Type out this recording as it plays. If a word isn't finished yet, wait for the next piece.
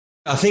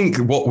I think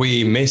what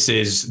we miss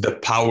is the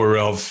power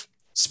of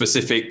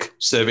specific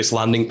service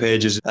landing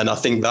pages. And I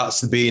think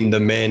that's been the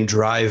main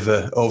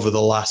driver over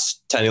the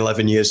last 10,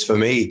 11 years for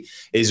me,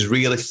 is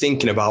really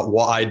thinking about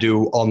what I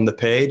do on the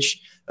page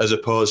as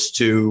opposed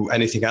to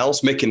anything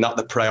else, making that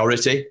the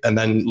priority, and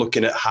then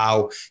looking at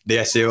how the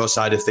SEO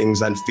side of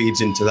things then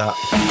feeds into that.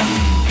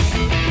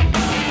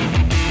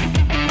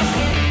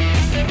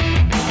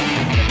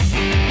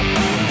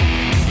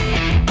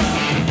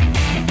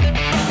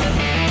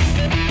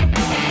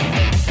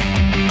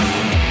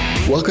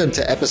 Welcome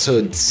to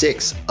episode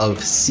 6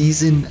 of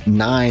season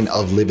 9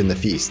 of Live in the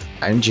Feast.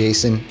 I'm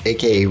Jason,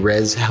 aka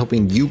Rez,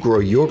 helping you grow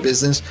your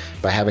business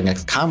by having a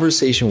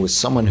conversation with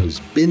someone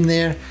who's been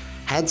there,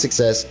 had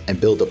success, and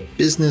built a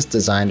business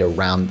designed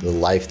around the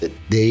life that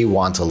they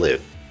want to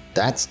live.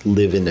 That's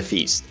Live in the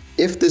Feast.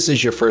 If this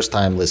is your first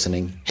time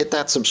listening, hit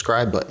that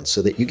subscribe button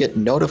so that you get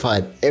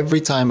notified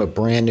every time a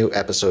brand new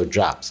episode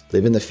drops.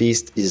 Live in the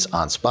Feast is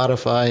on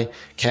Spotify,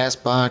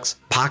 CastBox,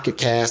 Pocket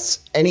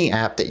Casts, any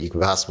app that you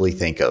could possibly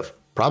think of.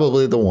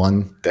 Probably the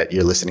one that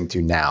you're listening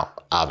to now,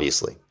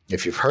 obviously.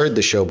 If you've heard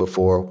the show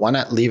before, why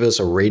not leave us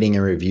a rating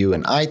and review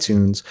in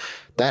iTunes?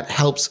 That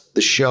helps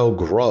the show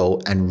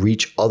grow and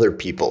reach other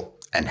people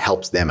and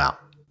helps them out.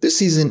 This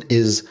season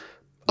is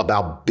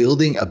about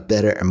building a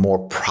better and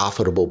more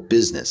profitable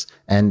business.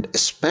 And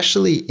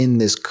especially in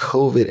this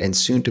COVID and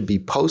soon to be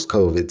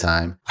post-COVID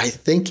time, I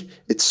think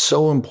it's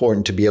so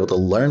important to be able to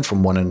learn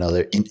from one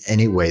another in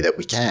any way that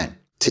we can.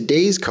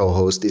 Today's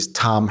co-host is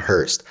Tom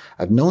Hurst.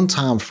 I've known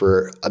Tom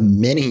for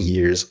many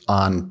years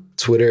on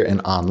Twitter and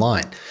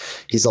online.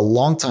 He's a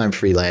longtime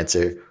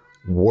freelancer,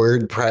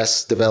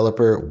 WordPress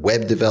developer,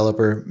 web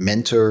developer,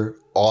 mentor,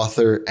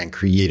 author, and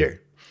creator.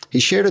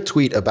 He shared a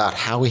tweet about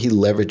how he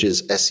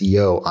leverages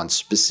SEO on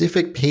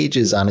specific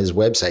pages on his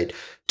website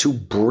to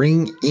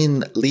bring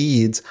in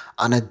leads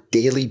on a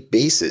daily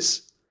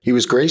basis. He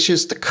was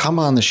gracious to come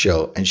on the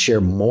show and share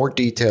more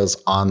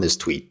details on this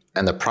tweet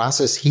and the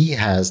process he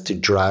has to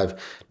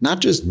drive not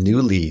just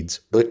new leads,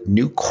 but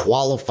new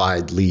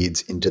qualified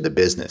leads into the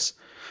business.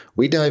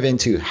 We dive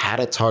into how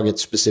to target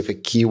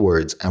specific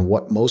keywords and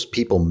what most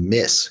people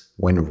miss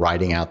when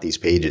writing out these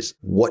pages,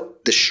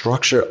 what the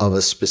structure of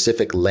a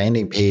specific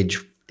landing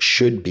page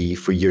should be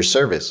for your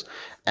service,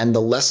 and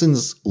the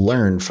lessons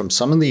learned from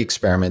some of the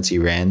experiments he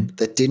ran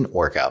that didn't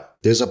work out.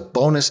 There's a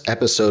bonus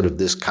episode of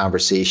this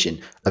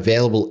conversation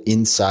available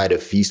inside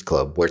of Feast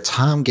Club, where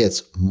Tom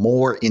gets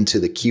more into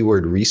the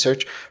keyword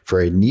research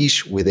for a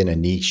niche within a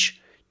niche.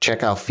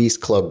 Check out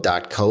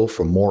feastclub.co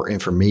for more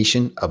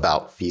information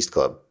about Feast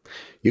Club.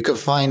 You can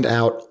find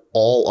out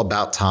all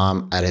about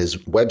Tom at his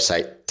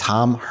website,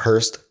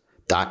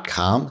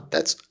 tomhurst.com.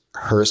 That's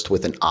Hurst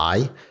with an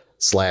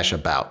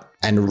I/about.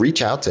 And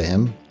reach out to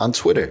him on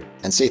Twitter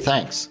and say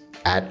thanks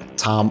at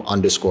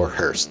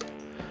Tom_Hurst.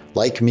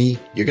 Like me,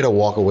 you're going to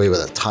walk away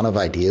with a ton of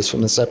ideas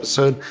from this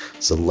episode.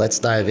 So let's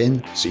dive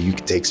in so you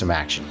can take some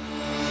action.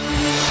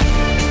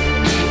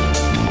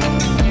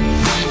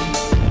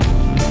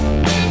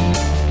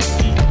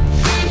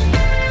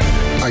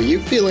 Are you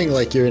feeling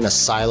like you're in a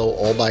silo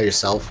all by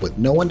yourself with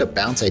no one to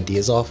bounce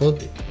ideas off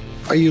of?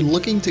 Are you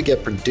looking to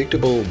get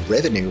predictable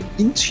revenue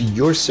into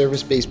your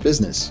service-based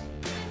business?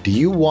 Do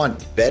you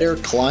want better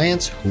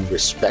clients who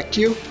respect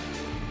you?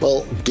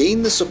 Well,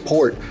 gain the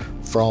support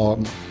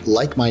from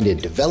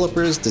like-minded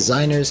developers,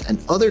 designers, and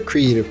other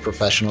creative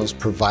professionals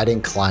providing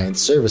client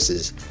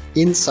services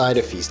inside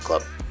of Feast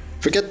Club.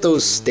 Forget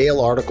those stale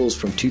articles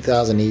from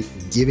 2008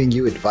 giving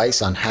you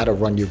advice on how to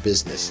run your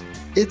business.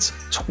 It's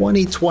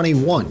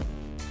 2021.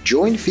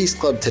 Join Feast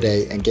Club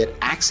today and get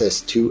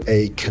access to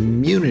a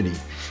community,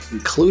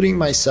 including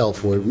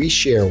myself, where we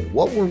share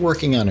what we're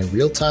working on in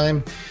real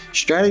time,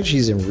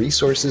 strategies and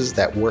resources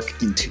that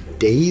work in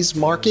today's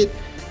market,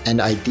 and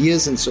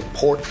ideas and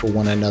support for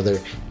one another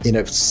in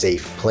a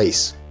safe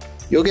place.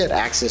 You'll get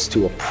access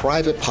to a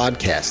private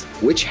podcast,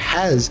 which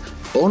has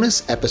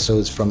bonus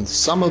episodes from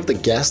some of the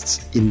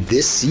guests in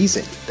this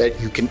season that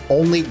you can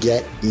only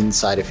get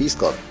inside of Feast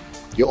Club.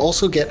 You'll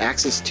also get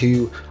access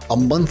to a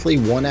monthly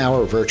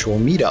 1-hour virtual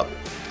meetup,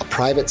 a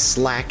private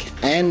Slack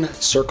and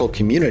Circle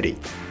community,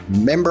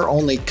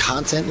 member-only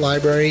content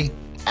library,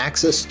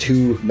 access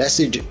to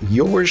message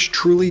yours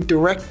truly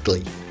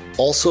directly.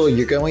 Also,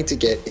 you're going to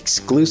get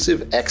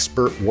exclusive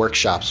expert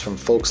workshops from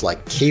folks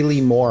like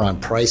Kaylee Moore on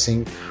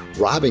pricing,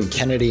 Robin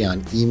Kennedy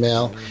on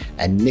email,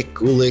 and Nick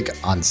Gulig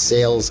on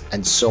sales,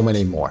 and so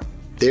many more.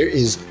 There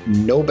is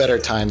no better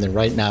time than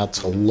right now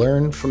to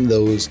learn from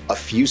those a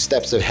few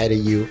steps ahead of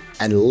you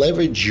and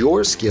leverage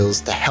your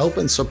skills to help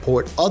and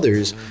support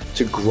others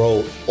to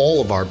grow all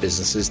of our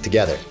businesses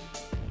together.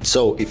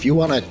 So if you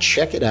want to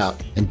check it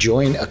out and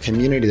join a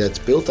community that's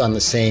built on the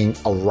saying,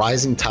 a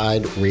rising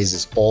tide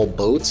raises all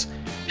boats,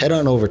 head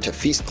on over to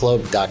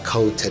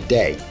feastclub.co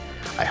today.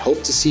 I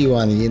hope to see you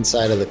on the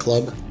inside of the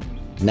club.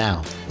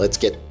 Now, let's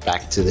get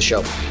back to the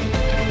show.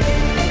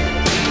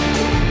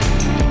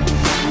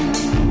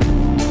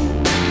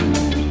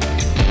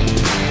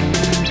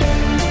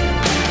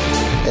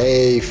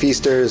 Hey,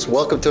 Feasters,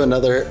 welcome to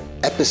another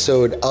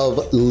episode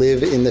of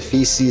Live in the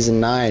Feast Season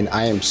 9.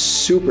 I am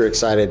super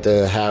excited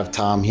to have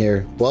Tom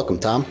here. Welcome,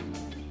 Tom.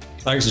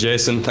 Thanks,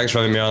 Jason. Thanks for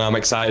having me on. I'm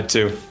excited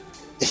too.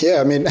 Yeah,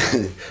 I mean,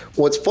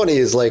 what's funny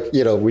is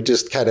we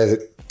just kind of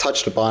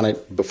touched upon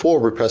it before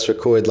we press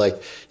record.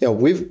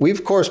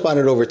 We've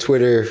corresponded over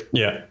Twitter.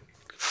 Yeah.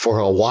 For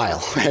a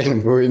while, right?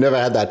 We never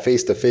had that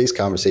face-to-face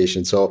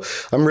conversation. So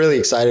I'm really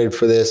excited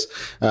for this.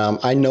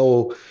 I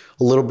know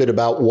a little bit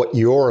about what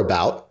you're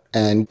about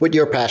and what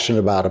you're passionate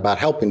about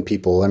helping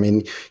people. I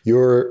mean,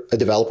 you're a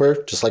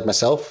developer just like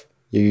myself.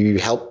 You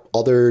help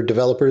other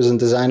developers and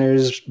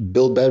designers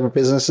build better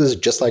businesses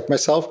just like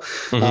myself.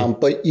 Mm-hmm.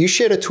 But you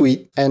shared a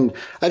tweet, and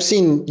I've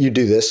seen you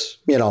do this,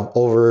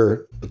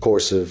 over the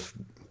course of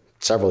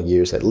several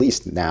years at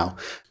least now.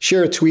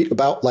 Share a tweet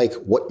about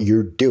what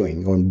you're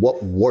doing and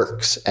what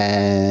works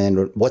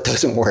and what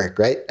doesn't work,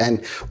 right?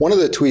 And one of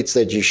the tweets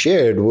that you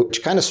shared,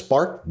 which kind of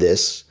sparked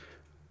this,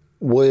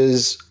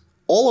 was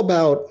all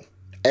about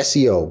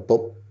SEO,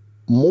 but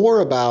more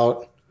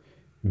about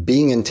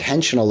being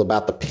intentional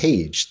about the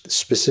page, the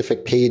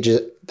specific page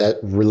that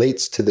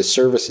relates to the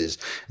services.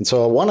 And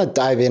so I want to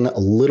dive in a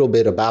little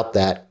bit about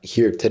that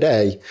here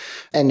today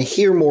and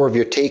hear more of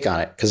your take on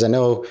it, because I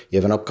know you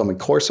have an upcoming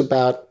course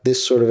about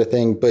this sort of a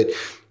thing. But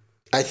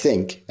I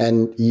think,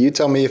 and you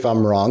tell me if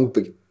I'm wrong,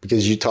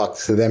 because you talk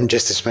to them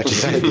just as much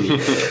as I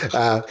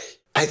do,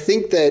 I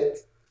think that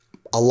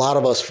a lot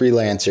of us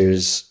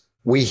freelancers,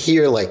 we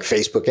hear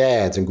Facebook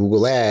ads and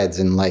Google ads,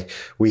 and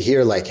we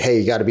hear hey,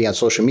 you got to be on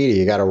social media.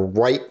 You got to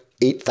write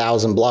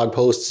 8,000 blog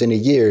posts in a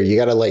year. You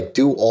got to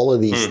do all of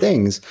these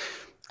things,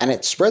 and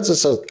it spreads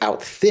us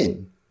out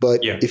thin. But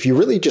if you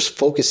really just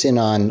focus in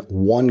on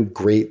one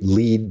great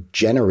lead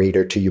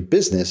generator to your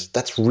business,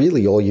 that's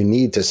really all you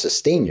need to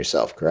sustain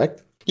yourself,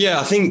 correct? Yeah,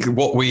 I think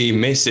what we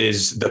miss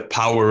is the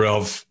power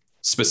of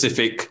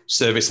specific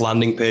service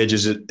landing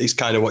pages. Is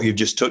kind of what you've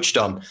just touched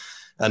on.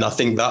 And I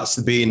think that's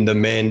been the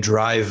main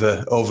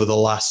driver over the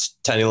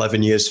last 10,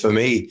 11 years for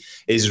me,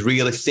 is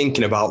really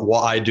thinking about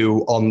what I do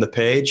on the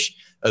page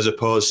as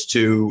opposed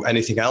to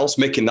anything else,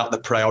 making that the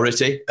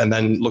priority, and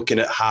then looking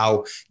at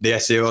how the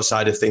SEO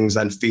side of things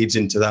then feeds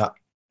into that.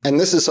 And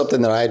this is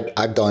something that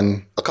I've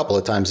done a couple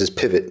of times, is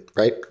pivot,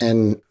 right?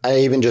 And I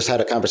even just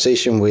had a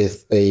conversation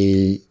with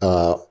a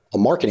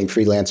marketing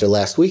freelancer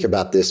last week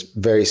about this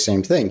very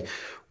same thing,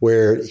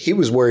 where he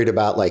was worried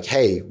about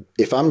hey,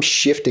 if I'm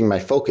shifting my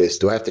focus,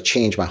 do I have to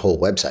change my whole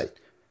website?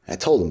 I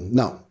told him,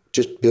 no,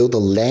 just build a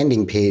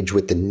landing page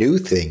with the new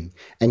thing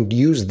and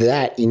use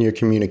that in your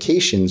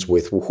communications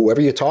with whoever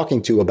you're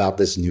talking to about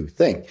this new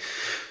thing.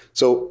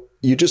 So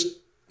you just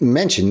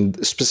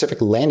mentioned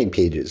specific landing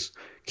pages.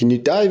 Can you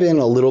dive in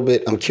a little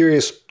bit? I'm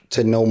curious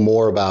to know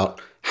more about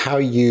how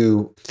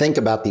you think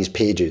about these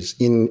pages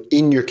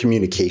in your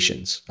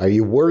communications. Are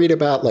you worried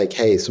about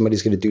hey,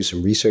 somebody's going to do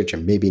some research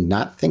and maybe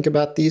not think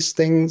about these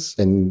things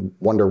and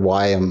wonder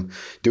why I'm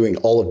doing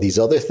all of these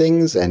other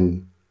things,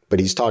 but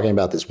he's talking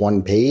about this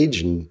one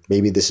page and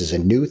maybe this is a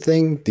new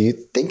thing? Do you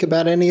think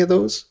about any of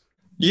those?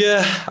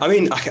 Yeah, I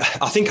mean,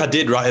 I think I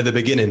did right at the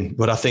beginning,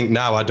 but I think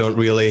now I don't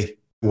really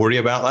worry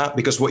about that,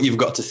 because what you've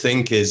got to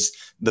think is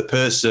the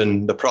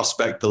person, the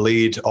prospect, the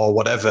lead or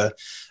whatever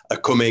are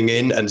coming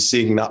in and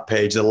seeing that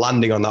page, they're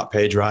landing on that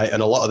page, right?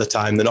 And a lot of the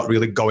time, they're not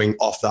really going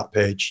off that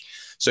page.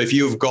 So if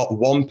you've got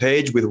one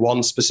page with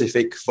one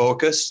specific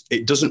focus,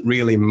 it doesn't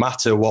really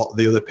matter what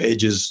the other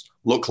pages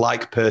look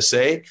like per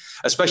se,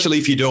 especially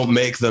if you don't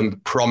make them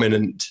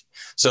prominent.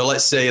 So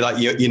let's say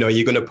you're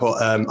going to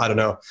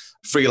put,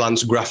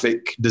 freelance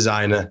graphic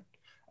designer.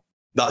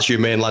 That's your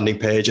main landing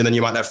page. And then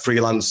you might have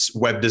freelance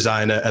web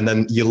designer, and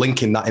then you're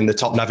linking that in the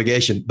top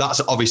navigation. That's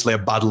obviously a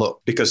bad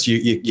look, because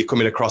you're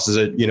coming across as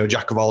a,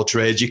 jack of all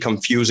trades. You're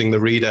confusing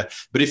the reader.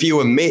 But if you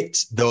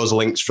omit those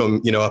links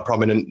from, a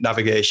prominent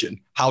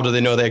navigation, how do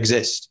they know they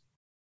exist?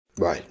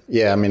 Right.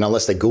 Yeah. I mean,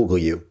 unless they Google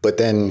you. But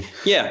then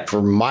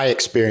from my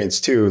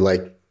experience too,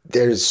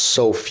 there's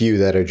so few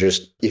that are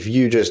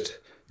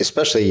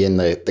especially in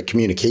the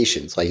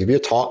communications, if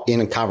you're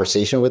in a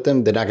conversation with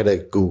them, they're not going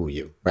to Google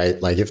you, right?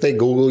 If they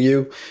Google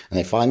you and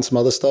they find some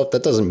other stuff,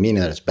 that doesn't mean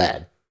that it's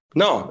bad.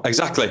 No,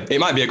 exactly. It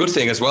might be a good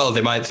thing as well.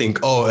 They might think,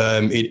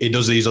 it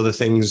does these other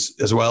things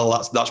as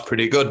well. That's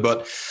pretty good.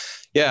 But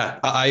yeah,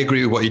 I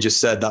agree with what you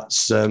just said.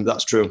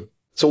 That's true.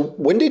 So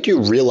when did you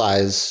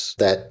realize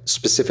that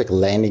specific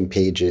landing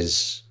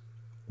pages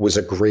was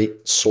a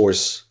great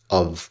source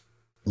of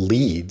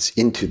leads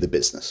into the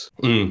business?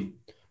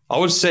 I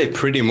would say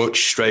pretty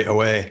much straight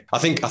away. I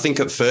think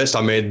at first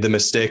I made the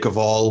mistake of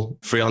all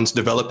freelance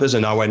developers,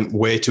 and I went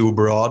way too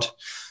broad.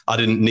 I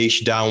didn't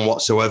niche down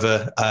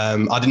whatsoever.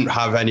 I didn't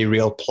have any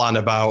real plan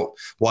about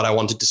what I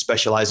wanted to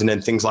specialize in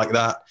and things like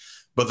that.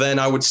 But then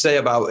I would say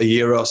about a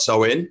year or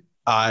so in,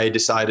 I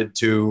decided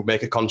to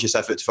make a conscious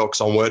effort to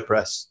focus on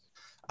WordPress.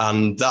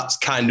 And that's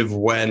kind of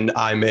when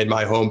I made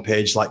my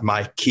homepage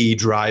my key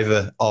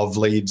driver of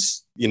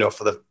leads,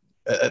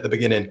 at the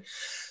beginning.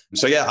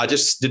 So I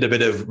just did a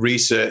bit of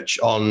research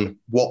on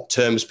what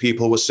terms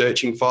people were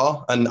searching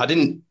for. And I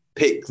didn't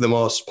pick the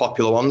most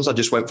popular ones. I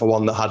just went for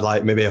one that had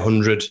like maybe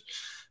 100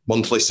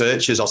 monthly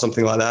searches or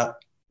something like that.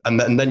 And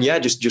then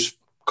just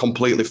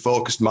completely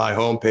focused my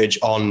homepage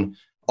on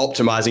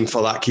optimizing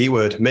for that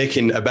keyword,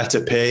 making a better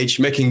page,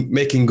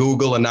 making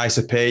Google a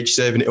nicer page,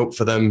 serving it up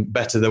for them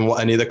better than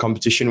what any of the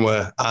competition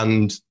were.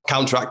 And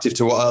counteractive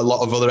to what a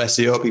lot of other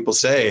SEO people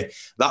say,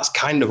 that's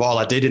kind of all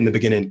I did in the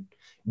beginning.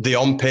 The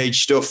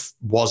on-page stuff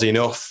was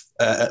enough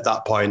at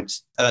that point.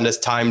 And then as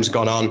time's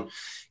gone on,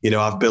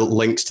 I've built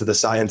links to the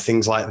site and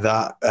things like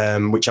that,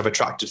 which I've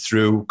attracted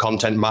through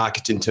content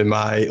marketing to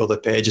my other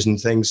pages and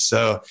things.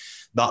 So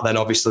that then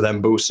obviously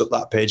then boosts up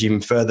that page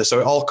even further. So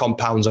it all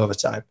compounds over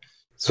time.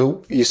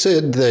 So you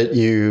said that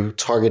you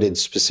targeted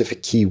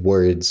specific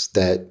keywords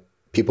that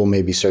people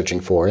may be searching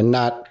for and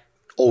not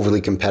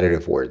overly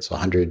competitive words.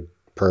 100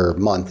 per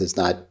month is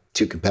not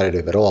too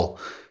competitive at all.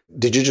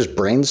 Did you just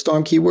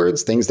brainstorm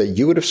keywords, things that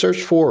you would have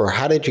searched for, or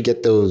how did you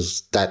get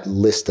that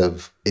list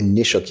of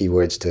initial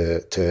keywords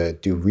to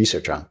do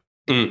research on?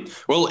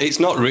 Well, it's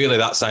not really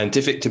that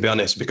scientific, to be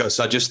honest, because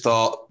I just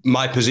thought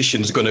my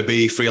position is going to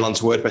be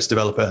freelance WordPress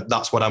developer.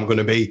 That's what I'm going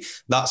to be.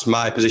 That's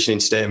my positioning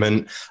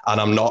statement, and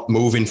I'm not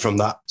moving from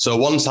that. So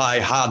once I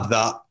had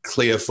that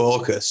clear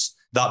focus,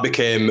 that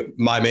became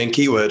my main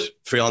keyword,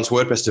 freelance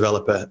WordPress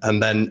developer.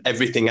 And then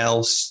everything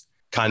else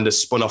kind of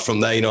spun off from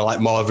there,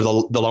 like more of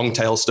the long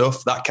tail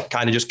stuff. That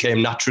kind of just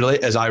came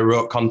naturally as I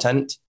wrote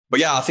content. But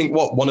yeah, I think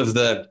one of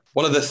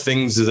the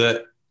things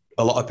that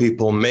a lot of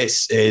people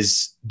miss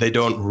is they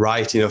don't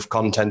write enough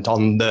content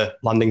on the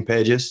landing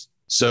pages.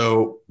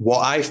 So what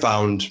I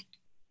found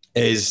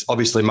is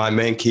obviously my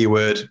main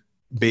keyword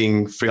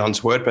being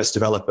freelance WordPress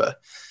developer.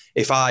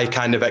 If I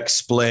kind of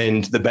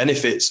explained the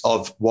benefits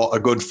of what a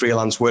good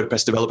freelance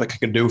WordPress developer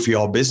can do for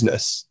your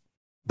business,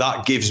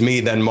 that gives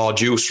me then more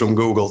juice from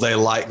Google. They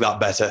like that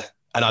better.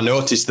 And I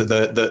noticed that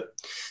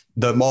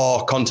the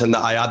more content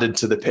that I added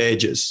to the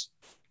pages,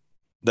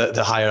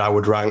 the higher I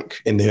would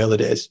rank in the early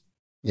days.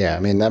 Yeah,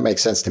 I mean, that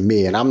makes sense to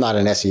me. And I'm not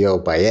an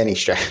SEO by any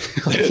stretch.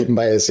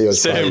 My SEO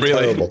is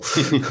terrible.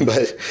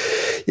 But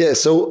yeah,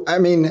 so I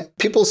mean,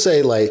 people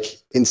say like,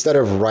 instead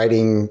of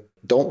writing,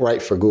 don't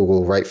write for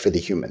Google, write for the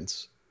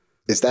humans.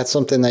 Is that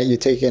something that you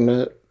take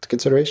into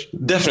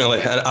consideration?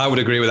 Definitely. And I would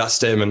agree with that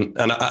statement.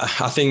 And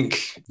I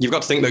think you've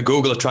got to think that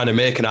Google are trying to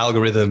make an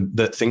algorithm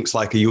that thinks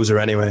like a user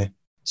anyway.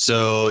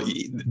 So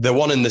they're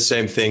one and the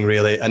same thing,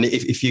 really. And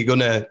if you're going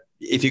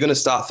to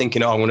start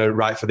thinking, I'm going to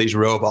write for these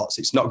robots,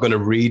 it's not going to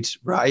read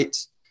right.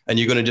 And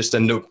you're going to just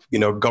end up,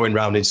 going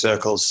round in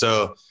circles.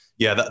 So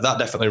yeah, that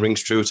definitely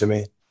rings true to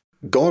me.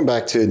 Going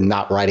back to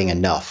not writing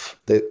enough,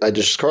 that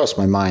just crossed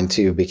my mind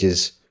too,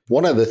 because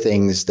one of the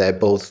things that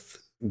both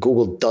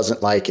Google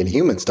doesn't like and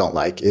humans don't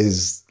like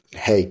is,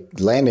 hey,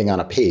 landing on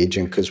a page,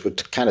 and because we're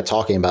kind of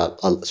talking about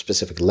a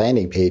specific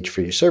landing page for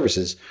your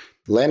services,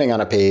 landing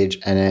on a page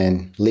and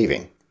then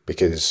leaving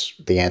because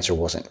the answer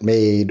wasn't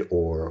made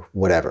or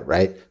whatever,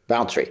 right?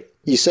 Bounce rate.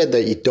 You said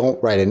that you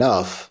don't write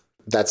enough.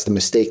 That's the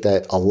mistake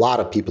that a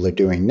lot of people are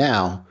doing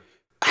now.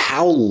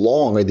 How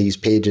long are these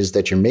pages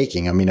that you're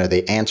making? I mean, are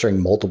they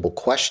answering multiple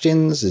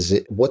questions?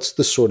 What's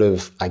the sort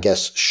of, I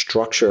guess,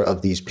 structure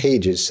of these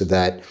pages so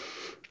that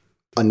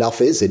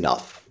enough is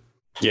enough?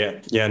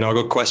 Yeah, no,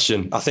 good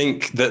question. I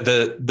think that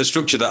the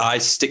structure that I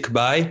stick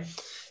by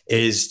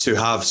is to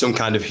have some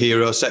kind of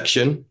hero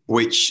section,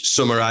 which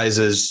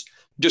summarizes,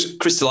 just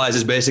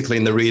crystallizes basically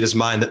in the reader's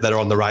mind that they're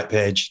on the right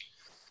page.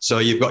 So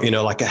you've got,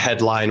 like a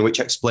headline, which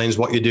explains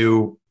what you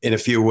do in a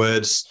few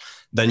words.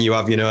 Then you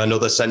have,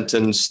 another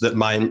sentence that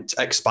might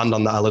expand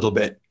on that a little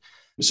bit.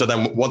 So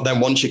then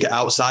once you get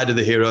outside of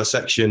the hero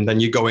section, then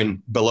you go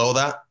in below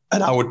that.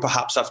 And I would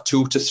perhaps have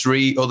 2 to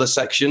 3 other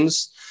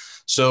sections.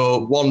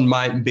 So one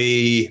might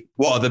be,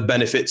 what are the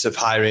benefits of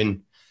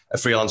hiring a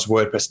freelance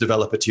WordPress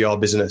developer to your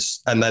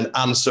business? And then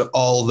answer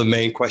all the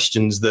main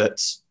questions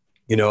that,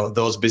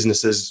 those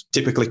businesses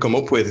typically come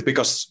up with.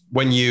 Because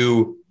when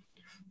you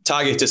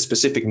target a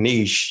specific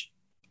niche,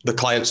 the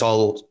clients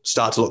all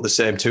start to look the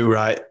same too,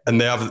 right? And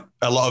they have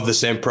a lot of the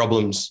same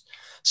problems.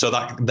 So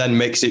that then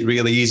makes it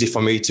really easy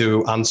for me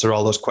to answer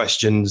all those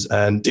questions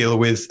and deal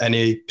with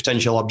any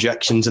potential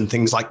objections and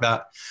things like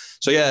that.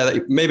 So yeah,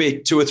 maybe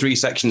 2 or 3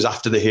 sections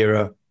after the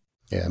hero.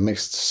 Yeah, it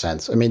makes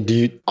sense. I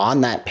mean,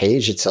 on that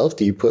page itself,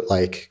 do you put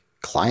like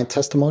client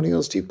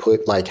testimonials? Do you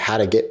put like how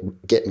to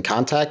get in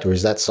contact? Or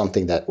is that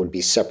something that would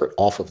be separate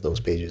off of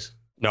those pages?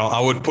 No, I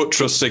would put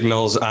trust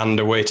signals and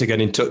a way to get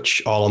in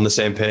touch all on the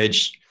same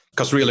page.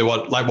 Because really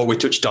what we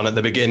touched on at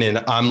the beginning,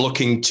 I'm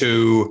looking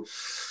to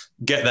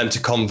get them to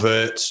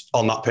convert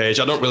on that page.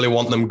 I don't really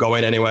want them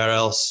going anywhere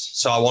else.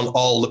 So I want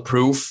all the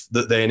proof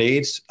that they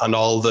need and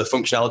all the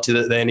functionality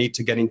that they need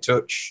to get in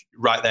touch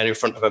right there in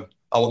front of them.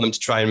 I want them to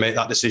try and make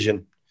that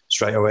decision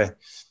straight away.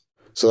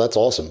 So that's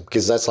awesome,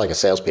 because that's like a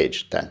sales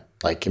page then.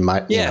 Like you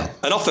might,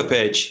 an offer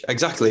page.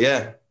 Exactly.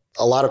 Yeah.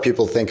 A lot of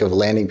people think of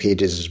landing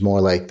pages as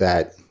more like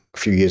that a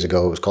few years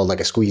ago, it was called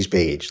like a squeeze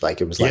page. Like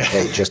it was like, Yeah.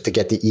 hey, just to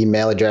get the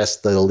email address,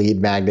 the lead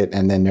magnet,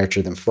 and then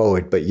nurture them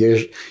forward. But you're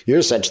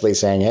essentially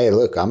saying, hey,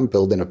 look, I'm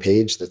building a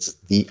page that's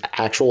the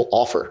actual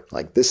offer.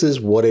 Like this is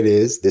what it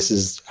is. This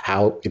is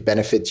how it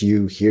benefits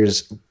you.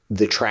 Here's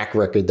the track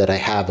record that I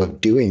have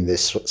of doing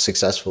this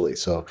successfully.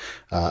 So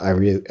I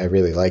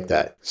really like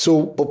that.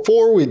 So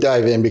before we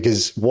dive in,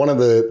 because one of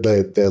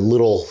the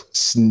little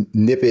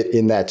snippet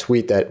in that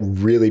tweet that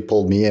really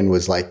pulled me in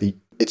was like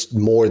it's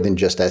more than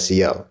just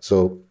SEO.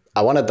 So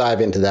I want to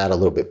dive into that a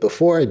little bit.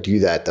 Before I do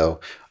that though,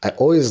 I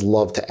always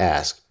love to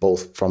ask,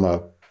 both from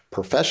a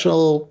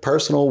professional,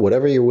 personal,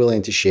 whatever you're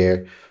willing to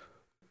share,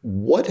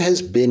 what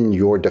has been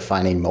your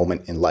defining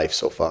moment in life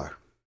so far?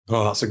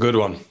 Oh, that's a good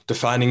one.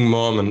 Defining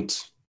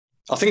moment.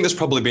 I think there's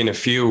probably been a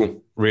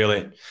few,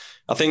 really.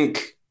 I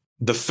think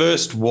the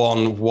first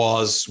one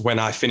was when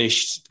I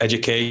finished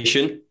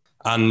education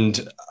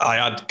and I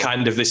had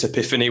kind of this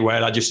epiphany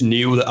where I just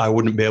knew that I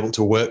wouldn't be able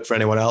to work for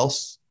anyone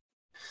else.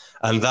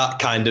 And that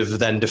kind of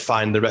then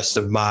defined the rest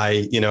of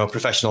my,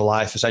 professional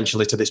life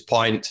essentially to this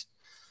point.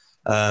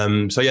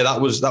 So yeah,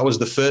 that was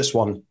the first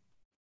one.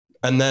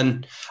 And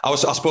then I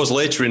suppose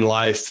later in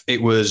life,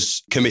 it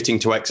was committing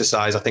to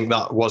exercise. I think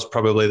that was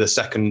probably the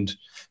second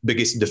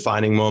biggest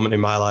defining moment in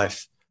my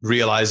life,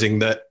 realizing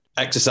that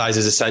exercise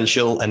is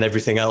essential and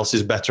everything else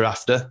is better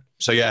after.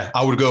 So yeah,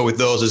 I would go with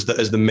those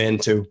as the main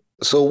two.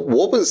 So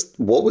what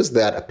was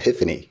that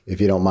epiphany,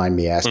 if you don't mind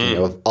me asking,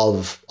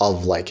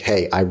 of like,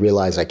 hey, I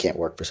realize I can't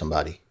work for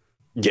somebody?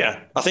 Yeah,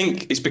 I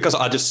think it's because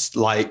I just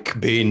like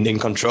being in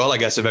control, I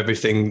guess, of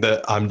everything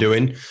that I'm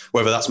doing,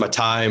 whether that's my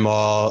time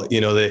or,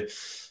 the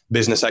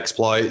business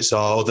exploits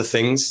or other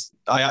things.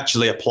 I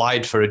actually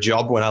applied for a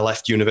job when I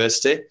left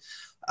university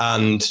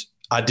and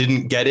I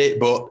didn't get it,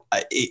 but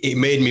it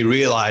made me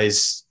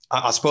realize,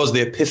 I suppose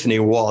the epiphany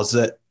was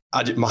that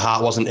my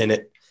heart wasn't in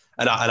it.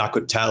 And I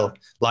could tell,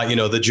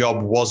 the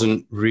job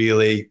wasn't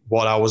really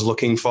what I was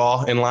looking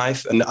for in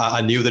life. And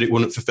I knew that it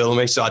wouldn't fulfill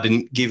me. So I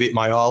didn't give it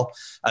my all.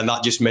 And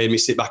that just made me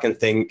sit back and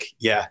think,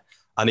 yeah,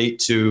 I need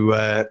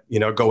to,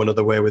 go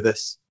another way with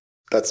this.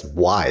 That's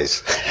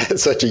wise at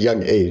such a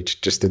young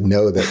age, just to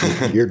know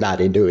that you're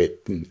not into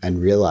it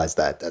and realize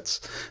that.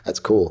 That's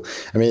cool.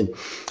 I mean,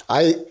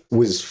 I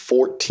was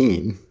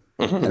 14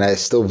 and I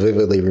still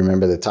vividly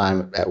remember the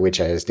time at which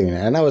I was doing it.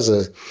 And I was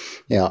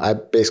I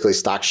basically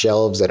stocked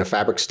shelves at a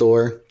fabric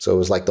store. So it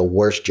was like the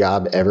worst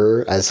job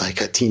ever as like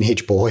a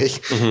teenage boy.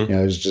 It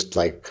was just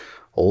like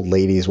old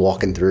ladies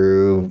walking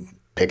through,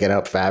 picking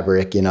up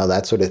fabric,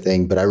 that sort of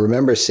thing. But I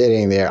remember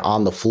sitting there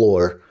on the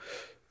floor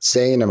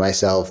saying to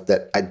myself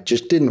that I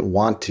just didn't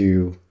want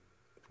to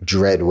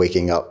dread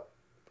waking up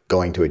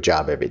going to a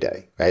job every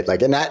day, right?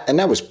 Like, and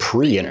that was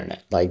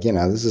pre-internet,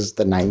 this is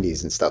the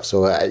 90s and stuff.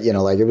 So,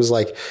 it was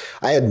like,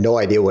 I had no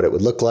idea what it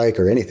would look like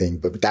or anything,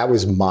 but that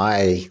was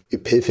my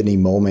epiphany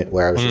moment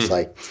where I was just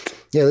like,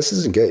 yeah, this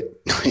isn't good.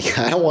 Like,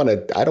 I don't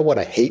want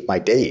to hate my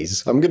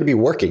days. I'm going to be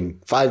working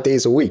 5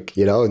 days a week,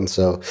 and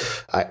so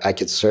I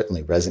could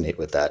certainly resonate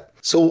with that.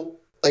 So,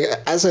 like,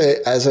 as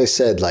I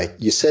said, like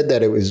you said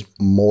that it was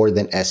more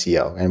than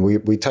SEO, and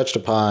we touched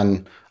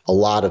upon a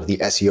lot of the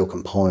SEO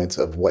components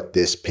of what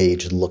this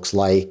page looks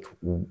like,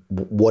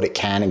 what it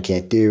can and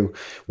can't do,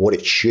 what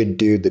it should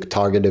do, the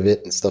target of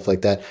it and stuff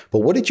like that. But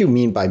what did you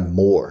mean by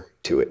more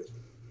to it?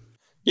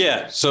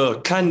 Yeah. So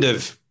kind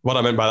of what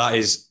I meant by that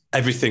is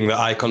everything that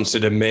I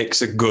consider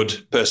makes a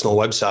good personal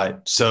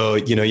website. So,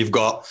 you've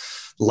got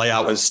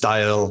layout and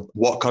style,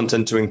 what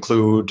content to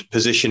include,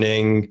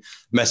 positioning,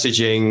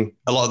 messaging,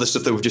 a lot of the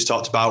stuff that we've just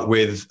talked about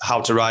with how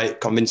to write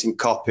convincing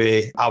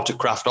copy, how to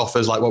craft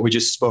offers like what we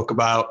just spoke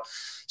about.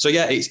 So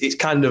yeah, it's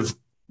kind of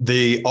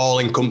the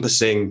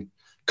all-encompassing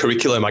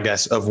curriculum, I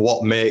guess, of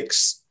what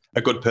makes a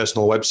good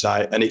personal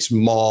website. And it's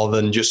more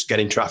than just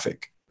getting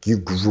traffic. You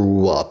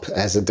grew up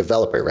as a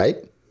developer, right?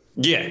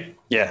 Yeah,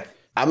 yeah.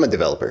 I'm a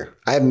developer.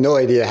 I have no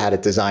idea how to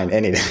design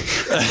anything.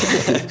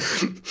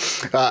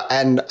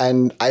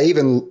 And I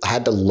even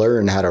had to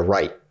learn how to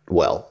write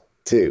well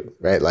too,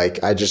 right? Like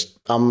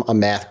I'm a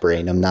math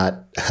brain. I'm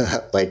not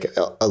like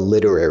a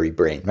literary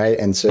brain, right?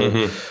 And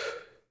so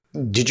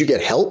did you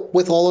get help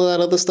with all of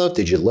that other stuff?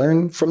 Did you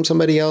learn from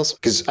somebody else?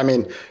 Because I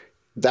mean,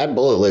 that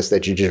bullet list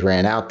that you just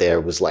ran out there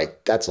was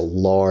like, that's a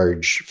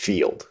large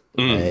field.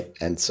 Right?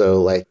 And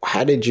so like,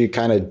 how did you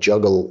kind of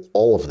juggle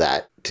all of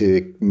that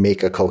to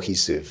make a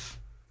cohesive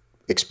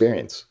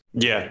experience?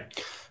 Yeah,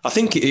 I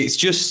think it's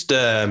just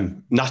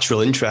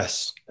natural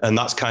interest. And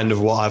that's kind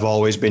of what I've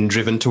always been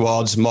driven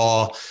towards,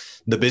 more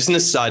the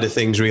business side of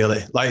things,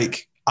 really.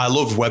 Like, I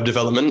love web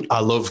development.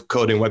 I love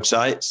coding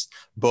websites,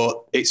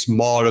 but it's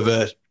more of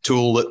a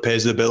tool that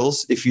pays the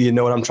bills, if you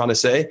know what I'm trying to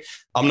say.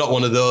 I'm not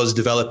one of those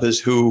developers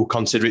who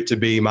consider it to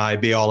be my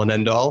be all and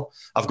end all.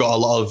 I've got a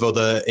lot of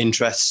other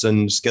interests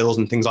and skills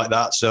and things like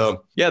that.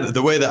 So yeah,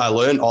 the way that I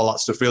learned all that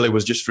stuff really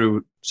was just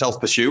through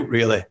self-pursuit,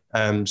 really,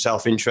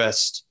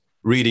 self-interest,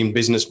 reading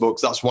business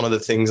books. That's one of the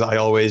things I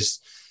always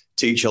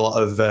teach a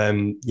lot of,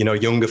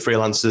 younger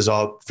freelancers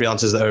or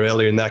freelancers that are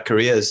earlier in their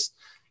careers.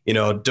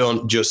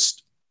 Don't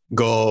just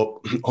go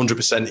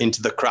 100%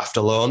 into the craft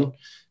alone.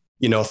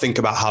 think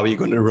about how you're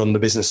going to run the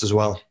business as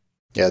well.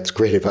 Yeah, it's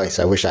great advice.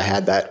 I wish I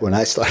had that when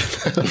I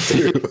started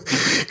too.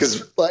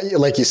 Because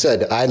like you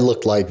said, I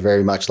looked like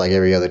very much like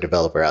every other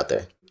developer out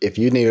there. If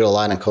you needed a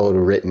line of code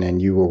written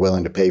and you were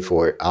willing to pay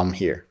for it, I'm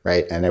here,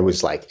 right? And it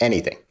was like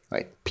anything,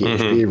 like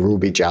PHP,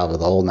 Ruby, Java,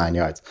 the whole 9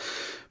 yards.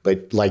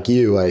 But like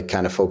you, I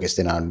kind of focused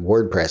in on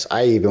WordPress.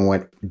 I even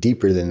went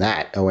deeper than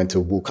that. I went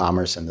to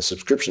WooCommerce and the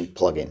subscription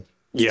plugin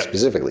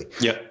specifically.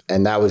 Yeah.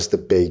 And that was the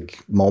big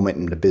moment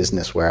in the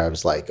business where I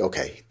was like,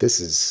 okay, this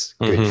is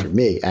good for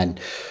me. And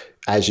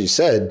as you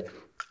said,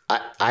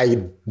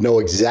 I know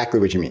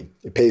exactly what you mean.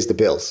 It pays the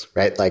bills,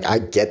 right? Like I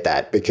get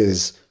that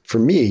because for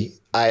me,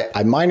 I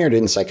minored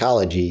in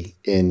psychology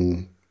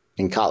in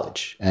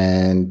college.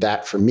 And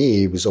that for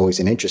me was always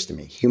an interest to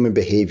me. Human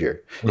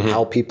behavior,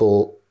 how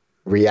people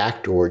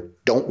react or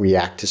don't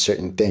react to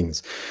certain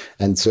things.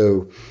 And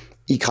so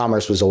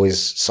e-commerce was always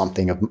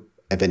something of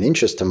an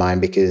interest to mine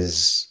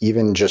because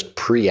even just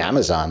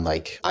pre-Amazon,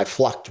 like I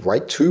flocked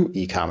right to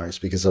e-commerce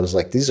because I was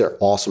like, these are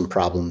awesome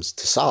problems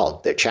to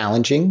solve. They're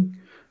challenging.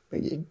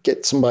 You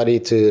get somebody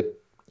to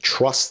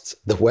trust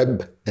the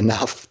web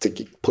enough to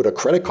put a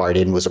credit card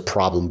in was a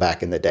problem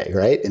back in the day,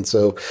 right? And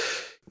so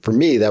for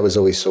me, that was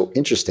always so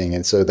interesting.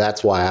 And so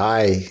that's why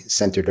I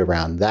centered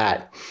around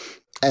that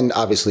and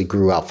obviously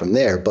grew out from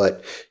there.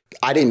 But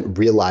I didn't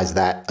realize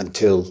that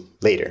until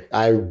later.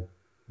 I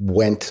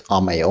went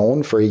on my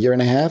own for a year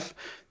and a half,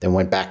 then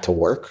went back to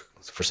work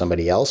for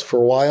somebody else for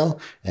a while,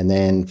 and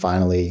then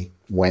finally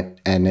went,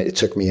 and it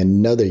took me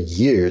another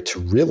year to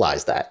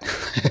realize that.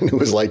 And it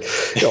was like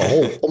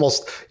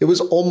it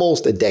was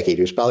almost a decade.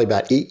 It was probably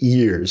about 8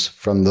 years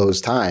from those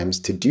times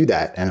to do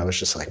that. And I was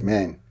just like,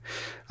 man,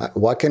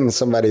 why couldn't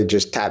somebody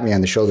just tap me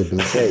on the shoulder and be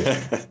like,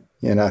 hey,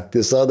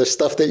 this other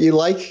stuff that you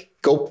like,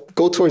 go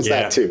towards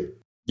that too.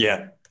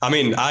 Yeah. I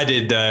mean, I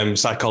did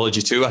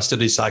psychology too. I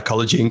studied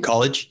psychology in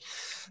college.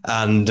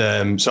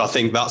 And so I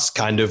think that's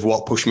kind of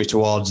what pushed me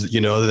towards,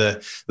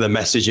 the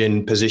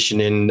messaging,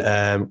 positioning,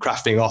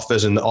 crafting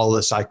offers and all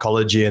the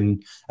psychology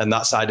and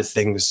that side of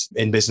things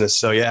in business.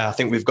 So, yeah, I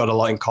think we've got a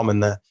lot in common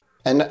there.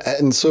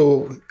 And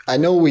so I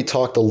know we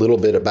talked a little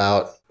bit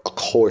about a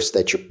course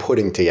that you're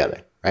putting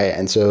together, right?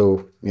 And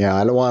so,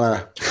 I don't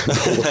want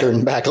to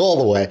turn back all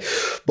the way,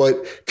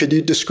 but could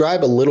you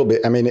describe a little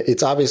bit? I mean,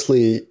 it's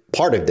obviously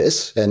part of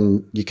this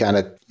and you kind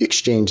of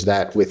exchanged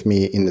that with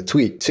me in the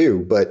tweet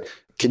too, but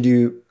could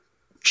you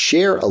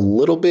share a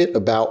little bit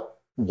about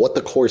what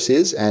the course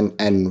is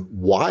and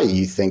why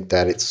you think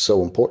that it's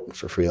so important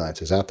for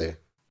freelancers out there?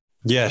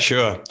 Yeah,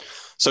 sure.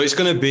 So it's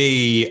going to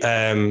be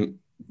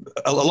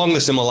along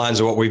the similar lines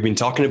of what we've been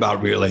talking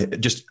about, really.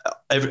 Just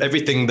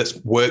everything that's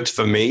worked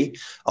for me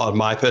on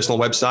my personal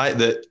website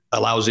that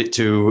allows it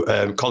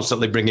to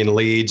constantly bring in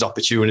leads,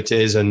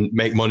 opportunities, and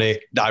make money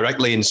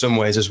directly in some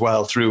ways as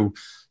well through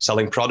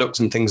selling products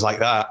and things like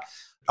that.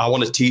 I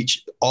want to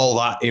teach all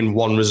that in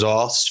one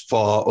resource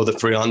for other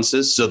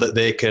freelancers so that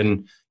they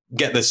can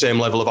get the same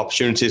level of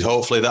opportunities,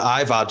 hopefully, that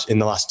I've had in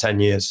the last 10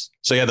 years.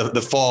 So yeah,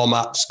 the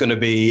format's going to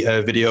be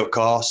a video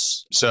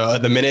course. So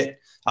at the minute,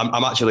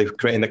 I'm actually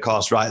creating the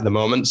course right at the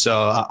moment.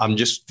 So I'm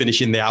just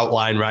finishing the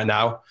outline right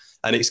now.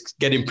 And it's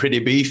getting pretty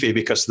beefy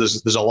because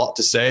there's a lot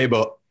to say,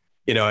 but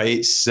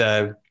it's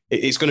going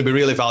to be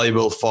really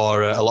valuable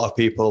for a lot of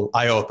people,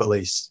 I hope at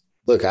least.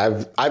 Look,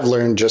 I've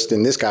learned just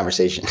in this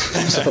conversation.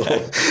 So,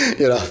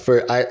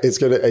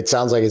 it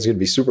sounds like it's going to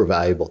be super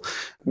valuable.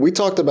 We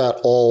talked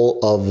about all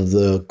of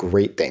the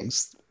great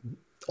things,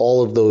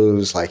 all of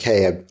those like,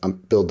 hey, I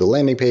build the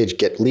landing page,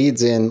 get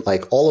leads in,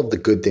 like all of the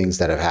good things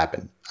that have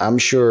happened. I'm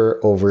sure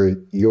over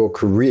your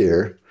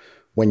career,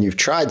 when you've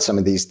tried some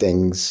of these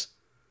things,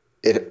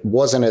 it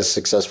wasn't as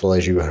successful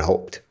as you had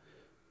hoped.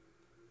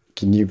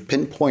 Can you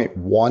pinpoint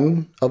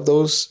one of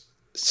those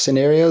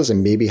scenarios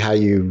and maybe how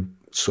you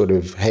sort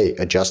of,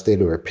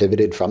 adjusted or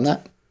pivoted from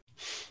that?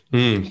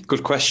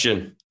 Good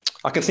question.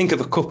 I can think of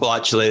a couple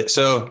actually.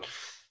 So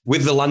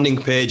with the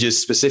landing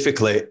pages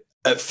specifically,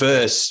 at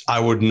first, I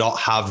would not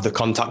have the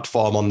contact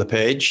form on the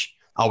page.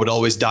 I would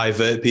always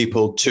divert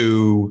people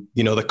to,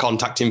 the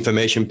contact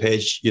information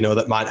page,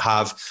 that might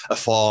have a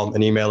form,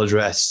 an email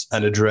address,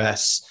 an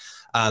address,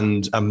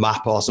 and a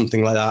map or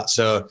something like that.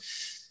 So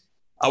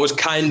I was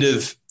kind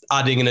of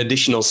adding an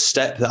additional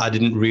step that I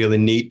didn't really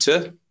need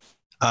to.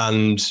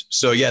 And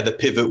so, the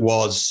pivot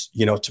was,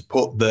 to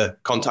put the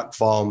contact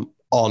form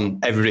on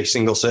every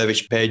single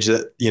service page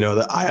that,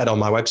 that I had on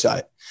my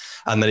website.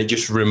 And then it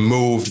just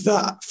removed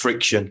that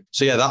friction.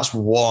 So that's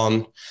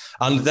one.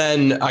 And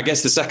then I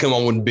guess the second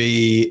one would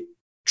be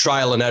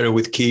trial and error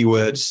with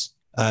keywords.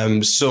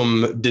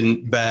 Some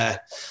didn't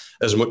bear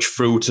as much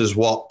fruit as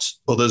what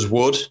others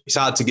would. It's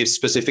hard to give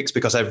specifics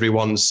because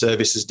everyone's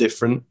service is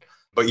different.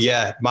 But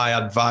my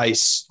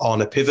advice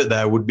on a pivot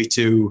there would be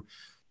to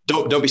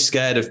don't be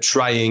scared of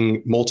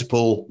trying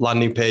multiple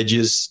landing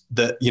pages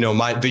that,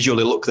 might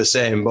visually look the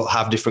same, but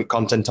have different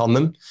content on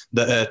them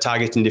that are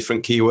targeting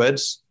different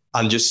keywords.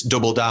 And just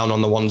double down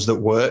on the ones that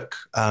work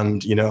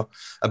and,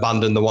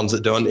 abandon the ones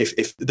that don't.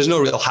 If there's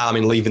no real harm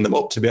in leaving them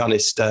up, to be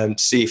honest, to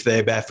see if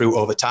they bear fruit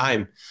over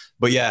time.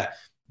 But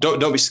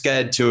don't be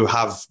scared to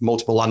have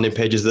multiple landing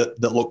pages that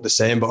look the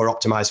same, but are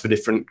optimized for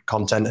different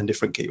content and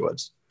different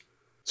keywords.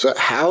 So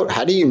how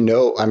do you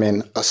know, I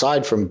mean,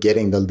 aside from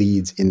getting the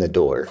leads in the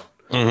door,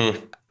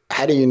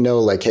 how do you know,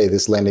 like, hey,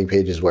 this landing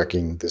page is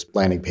working, this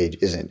landing page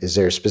isn't? Is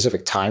there a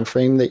specific time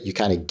frame that you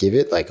kind of give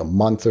it, like a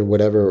month or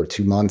whatever, or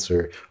 2 months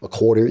or a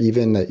quarter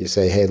even, that you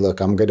say, hey, look,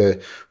 I'm going to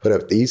put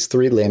up these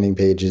 3 landing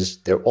pages.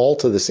 They're all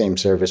to the same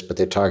service, but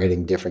they're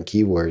targeting different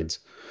keywords.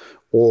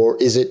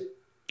 Or is it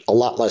a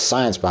lot less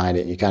science behind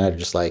it? You kind of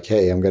just like,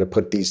 hey, I'm going to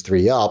put these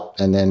 3 up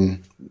and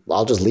then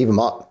I'll just leave them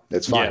up.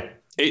 It's fine. Yeah.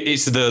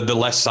 It's the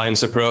less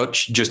science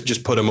approach.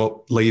 Just put them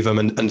up, leave them,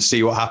 and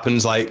see what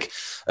happens. Like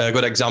a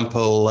good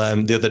example,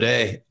 the other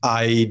day,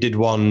 I did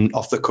one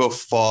off the cuff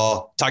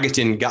for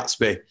targeting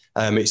Gatsby.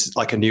 It's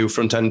like a new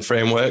front end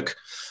framework,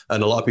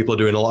 and a lot of people are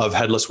doing a lot of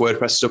headless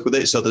WordPress stuff with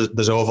it. So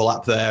there's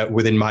overlap there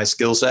within my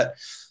skill set.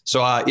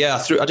 So I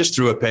just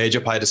threw a page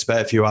up. I had a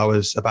spare few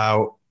hours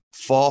about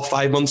 4 or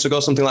 5 months ago,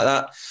 something like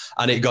that,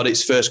 and it got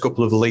its first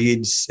couple of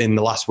leads in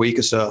the last week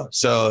or so.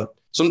 So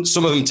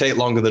some of them take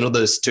longer than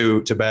others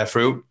to bear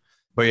fruit.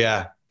 But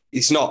yeah,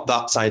 it's not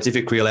that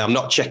scientific really. I'm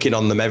not checking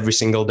on them every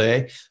single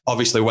day.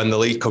 Obviously, when the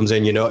lead comes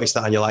in, you notice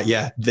that and you're like,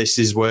 yeah, this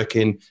is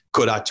working.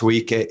 Could I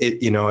tweak it?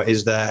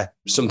 Is there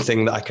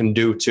something that I can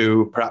do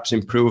to perhaps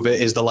improve it?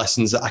 Is there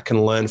lessons that I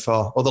can learn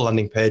for other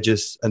landing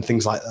pages and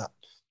things like that?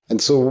 And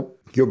so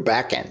your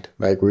back end,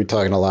 right? We were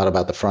talking a lot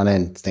about the front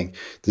end thing.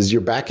 Does your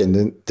back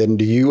end, then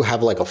do you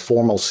have like a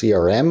formal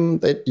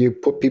CRM that you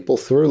put people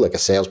through, like a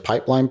sales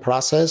pipeline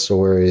process?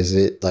 Or is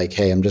it like,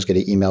 hey, I'm just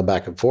going to email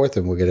back and forth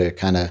and we're going to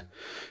kind of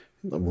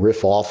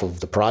riff off of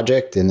the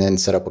project and then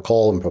set up a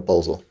call and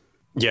proposal?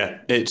 Yeah,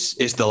 it's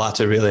the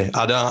latter really.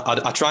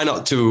 I try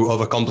not to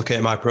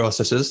overcomplicate my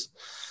processes.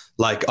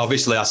 Like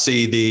obviously I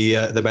see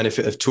the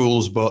benefit of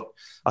tools, but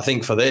I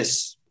think for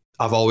this,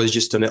 I've always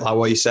just done it like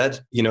what you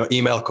said.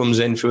 Email comes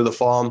in through the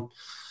form.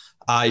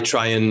 I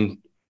try and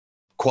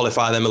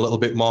qualify them a little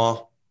bit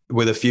more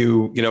with a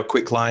few,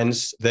 quick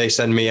lines. They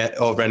send me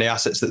over any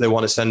assets that they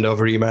want to send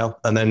over email,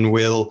 and then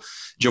we'll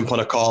jump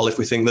on a call if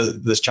we think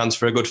that there's chance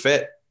for a good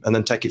fit, and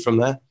then take it from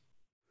there.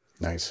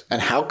 Nice.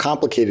 And how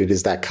complicated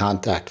is that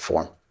contact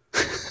form?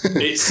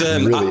 It's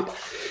really.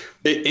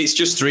 It's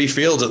just 3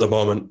 fields at the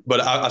moment, but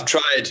I've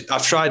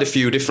tried a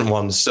few different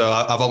ones. So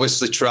I've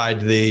obviously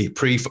tried the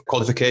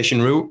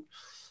pre-qualification route.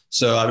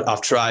 So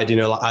I've tried,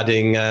 like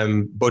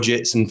adding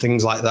budgets and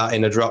things like that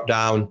in a drop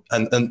down,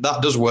 and that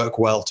does work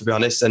well, to be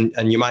honest.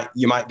 And you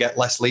might get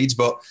less leads,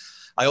 but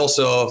I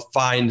also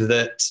find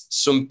that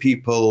some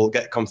people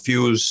get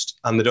confused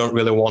and they don't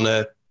really want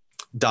to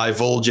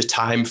divulge a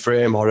time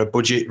frame or a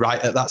budget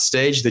right at that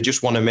stage. They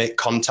just want to make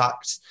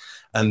contact,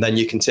 and then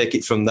you can take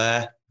it from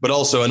there. But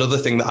also another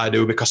thing that I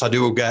do, because I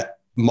do get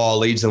more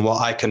leads than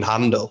what I can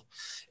handle,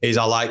 is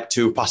I like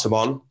to pass them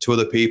on to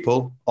other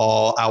people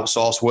or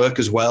outsource work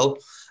as well.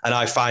 And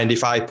I find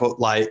if I put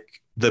like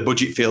the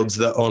budget fields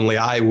that only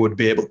I would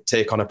be able to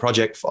take on a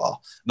project for,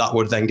 that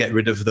would then get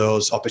rid of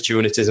those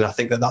opportunities. And I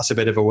think that that's a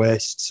bit of a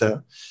waste.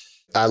 So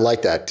I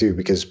like that too,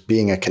 because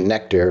being a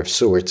connector of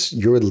sorts,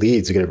 your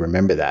leads are going to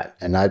remember that.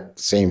 And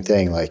same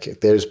thing, like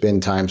there's been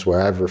times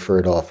where I've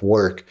referred off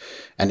work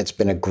and it's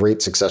been a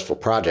great successful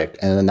project.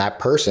 And then that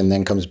person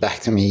then comes back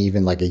to me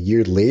even like a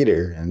year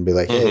later and be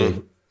like, hey,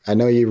 I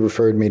know you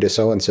referred me to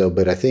so-and-so,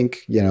 but I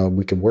think,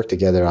 we could work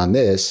together on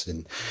this.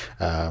 And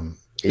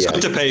it's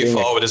good to pay it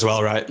forward as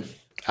well, right?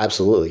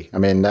 Absolutely. I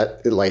mean,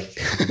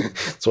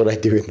 that's what I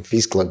do in the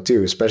Feast Club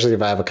too, especially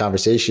if I have a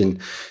conversation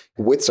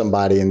with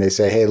somebody and they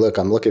say, hey, look,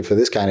 I'm looking for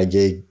this kind of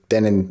gig,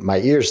 then in my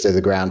ears to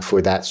the ground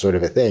for that sort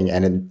of a thing.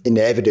 And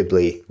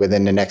inevitably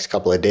within the next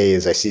couple of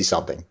days, I see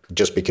something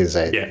just because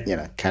I,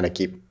 kind of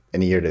keep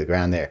an ear to the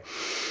ground there.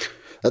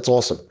 That's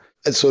awesome.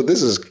 And so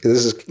this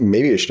is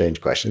maybe a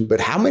strange question, but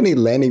how many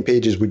landing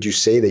pages would you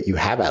say that you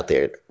have out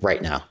there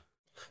right now?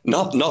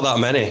 Not that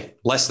many,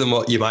 less than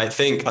what you might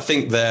think. I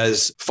think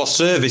there's, for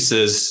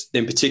services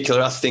in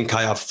particular, I think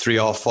I have 3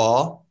 or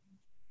 4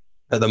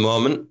 at the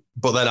moment,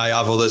 but then I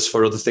have others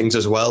for other things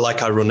as well.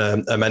 Like I run a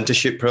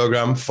mentorship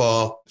program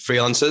for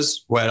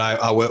freelancers where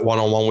I work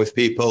one-on-one with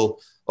people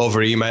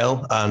over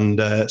email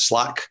and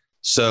Slack.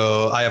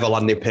 So I have a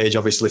landing page,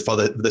 obviously, for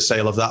the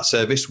sale of that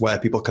service where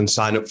people can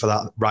sign up for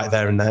that right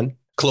there and then.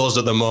 Closed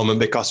at the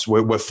moment because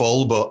we're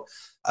full, but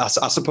I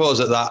suppose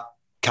that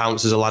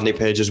counts as a landing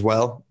page as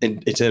well in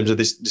terms of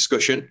this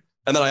discussion.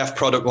 And then I have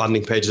product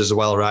landing pages as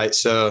well, right?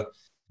 So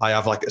I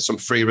have like some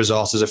free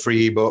resources, a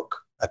free ebook,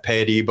 a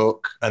paid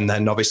ebook, and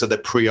then obviously the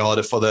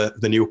pre-order for the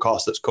new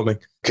course that's coming.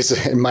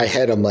 Because in my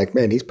head, I'm like,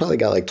 man, he's probably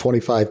got like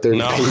 25, 30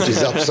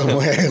 pages up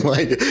somewhere.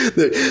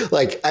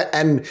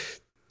 And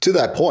to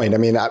that point, I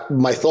mean,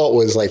 my thought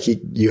was like,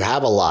 you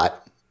have a lot,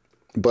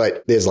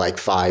 but there's like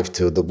 5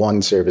 to the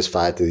one service,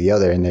 5 to the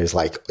other. And there's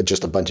like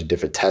just a bunch of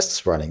different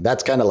tests running.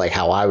 That's kind of like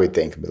how I would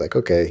think. I'd be like,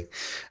 okay.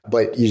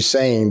 But you're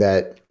saying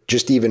that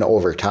just even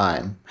over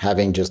time,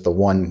 having just the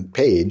one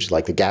page,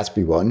 like the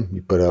Gatsby one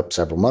you put up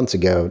several months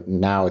ago,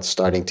 now it's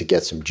starting to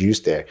get some juice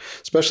there,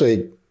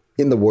 especially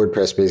in the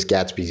WordPress space.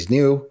 Gatsby's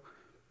new.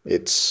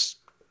 It's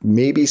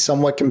maybe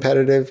somewhat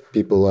competitive.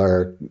 People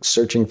are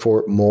searching for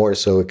it more.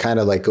 So it kind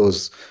of like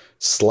goes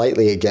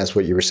slightly against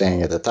what you were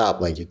saying at the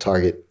top. Like you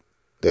target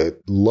the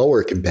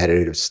lower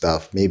competitive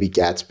stuff. Maybe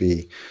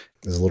Gatsby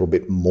is a little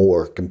bit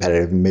more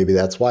competitive. And maybe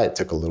that's why it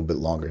took a little bit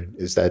longer.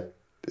 Is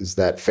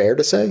that fair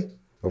to say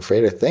or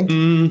fair to think?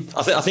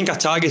 I think I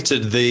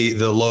targeted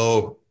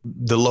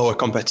the lower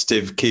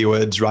competitive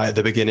keywords right at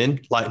the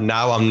beginning. Like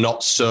now I'm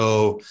not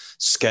so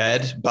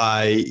scared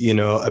by,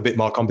 a bit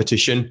more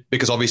competition,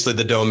 because obviously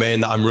the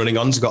domain that I'm running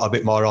on's got a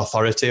bit more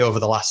authority over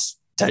the last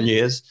 10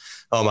 years.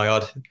 Oh my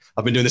God,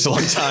 I've been doing this a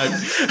long time.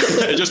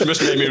 It just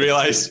made me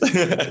realize.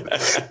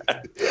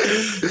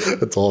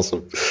 That's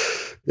awesome.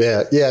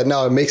 Yeah.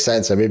 No, it makes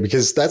sense. I mean,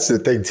 because that's the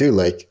thing too.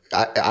 Like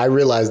I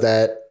realized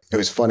that it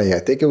was funny. I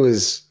think it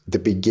was the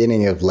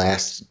beginning of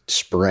last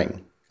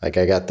spring. Like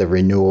I got the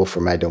renewal for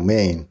my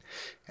domain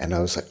and I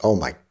was like, oh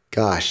my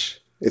gosh,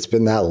 it's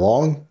been that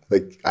long.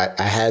 Like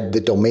I had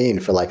the domain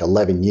for like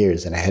 11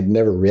 years and I had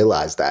never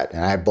realized that.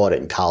 And I bought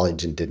it in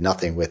college and did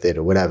nothing with it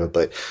or whatever,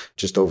 but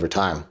just over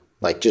time,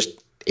 like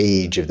just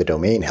age of the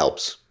domain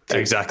helps.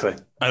 Exactly.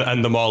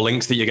 And the more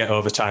links that you get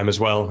over time as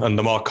well, and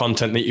the more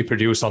content that you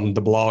produce on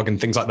the blog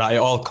and things like that, it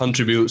all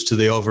contributes to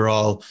the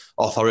overall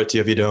authority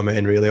of your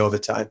domain really over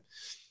time.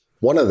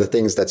 One of the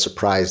things that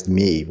surprised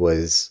me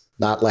was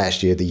not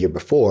last year, the year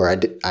before,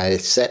 I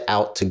set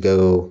out to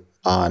go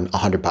on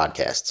 100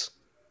 podcasts.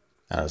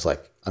 And I was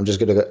like, I'm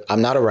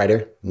not a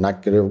writer. I'm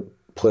not going to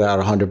put out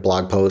 100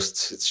 blog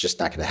posts. It's just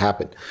not going to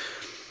happen.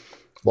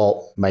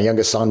 Well, my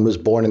youngest son was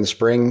born in the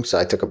spring, so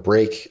I took a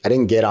break. I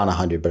didn't get on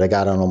 100, but I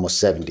got on almost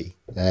 70.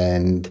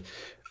 And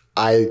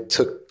I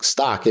took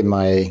stock in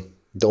my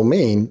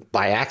domain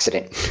by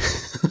accident,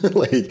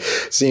 like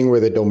seeing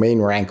where the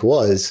domain rank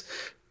was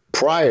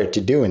prior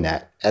to doing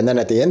that. And then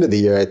at the end of the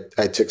year,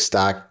 I took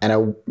stock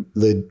and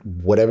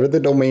whatever the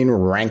domain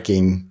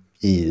ranking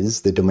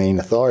is, the domain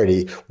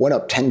authority went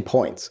up 10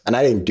 points and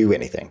I didn't do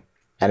anything.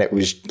 And it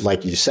was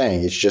like you're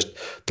saying, it's just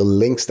the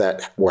links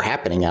that were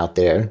happening out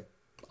there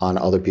on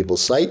other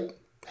people's site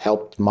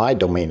helped my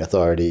domain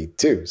authority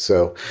too.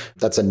 So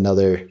that's I'm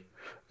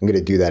going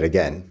to do that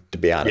again, to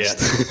be honest.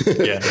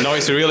 Yeah. No,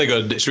 it's a really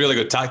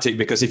good tactic,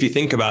 because if you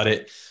think about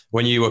it,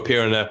 when you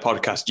appear on a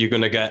podcast, you're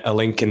going to get a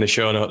link in the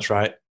show notes,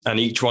 right? And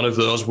each one of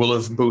those will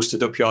have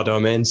boosted up your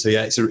domain. So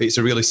yeah, it's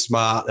a really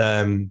smart,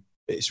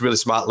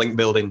 link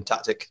building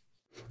tactic.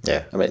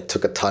 Yeah, I mean, it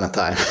took a ton of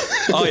time.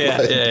 Oh yeah,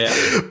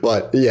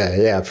 But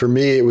yeah. For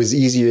me, it was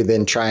easier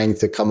than trying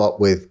to come up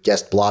with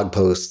guest blog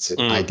posts,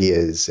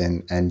 ideas,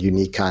 and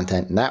unique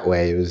content. In that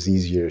way, it was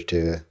easier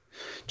to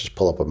just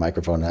pull up a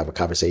microphone and have a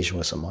conversation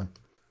with someone.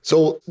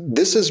 So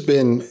this has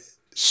been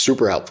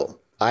super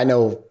helpful. I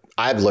know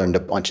I've learned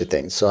a bunch of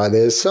things. So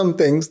there's some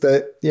things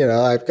that,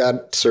 I've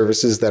got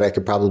services that I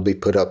could probably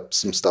put up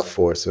some stuff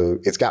for. So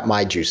it's got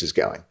my juices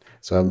going.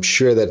 So I'm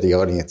sure that the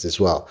audience as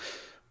well.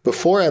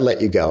 Before I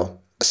let you go,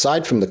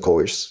 aside from the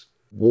course,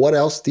 what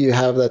else do you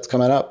have that's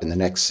coming up in the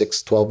next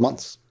 6-12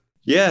 months?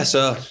 Yeah,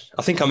 so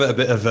I think I'm at a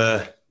bit of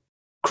a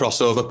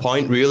crossover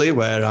point, really,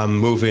 where I'm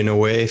moving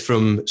away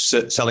from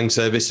selling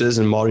services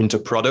and more into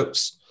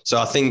products. So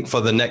I think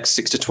for the next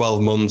 6 to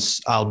 12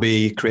 months, I'll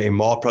be creating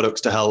more products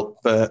to help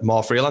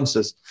more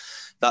freelancers.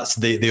 That's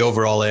the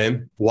overall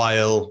aim,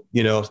 while,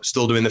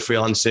 still doing the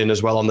freelancing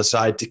as well on the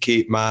side to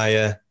keep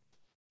my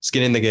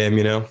skin in the game,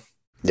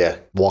 Yeah.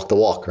 Walk the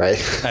walk, right?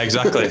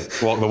 Exactly.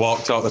 Walk the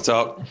walk, talk the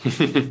talk.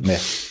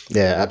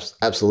 Yeah,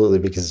 absolutely.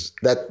 Because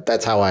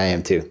that's how I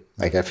am too.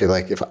 Like, I feel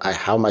like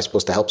how am I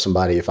supposed to help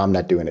somebody if I'm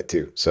not doing it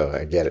too? So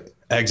I get it.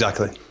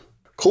 Exactly.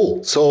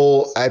 Cool.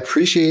 So I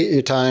appreciate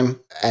your time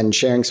and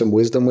sharing some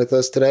wisdom with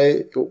us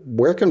today.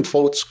 Where can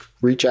folks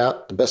reach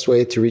out? The best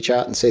way to reach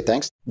out and say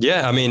thanks?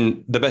 Yeah, I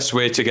mean, the best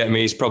way to get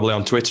me is probably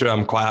on Twitter.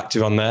 I'm quite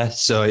active on there.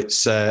 So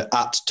it's at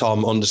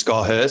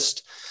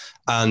Tom_Hurst.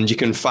 And you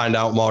can find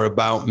out more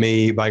about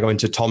me by going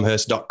to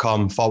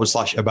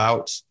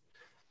tomhurst.com/about.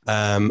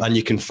 And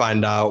you can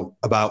find out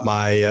about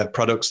my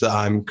products that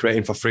I'm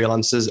creating for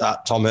freelancers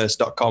at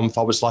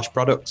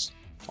tomhurst.com/products.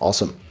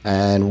 Awesome.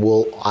 And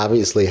we'll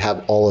obviously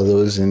have all of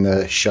those in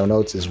the show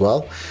notes as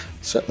well.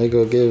 Certainly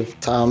go give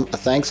Tom a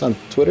thanks on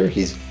Twitter.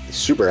 He's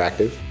super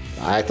active.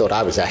 I thought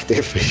I was active.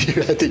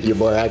 I think you're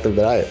more active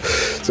than I am.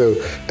 So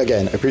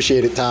again,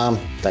 appreciate it, Tom.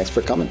 Thanks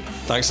for coming.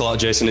 Thanks a lot,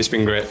 Jason. It's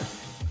been great.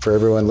 For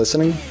everyone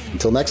listening,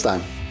 until next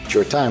time, it's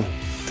your time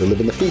to live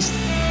in the feast.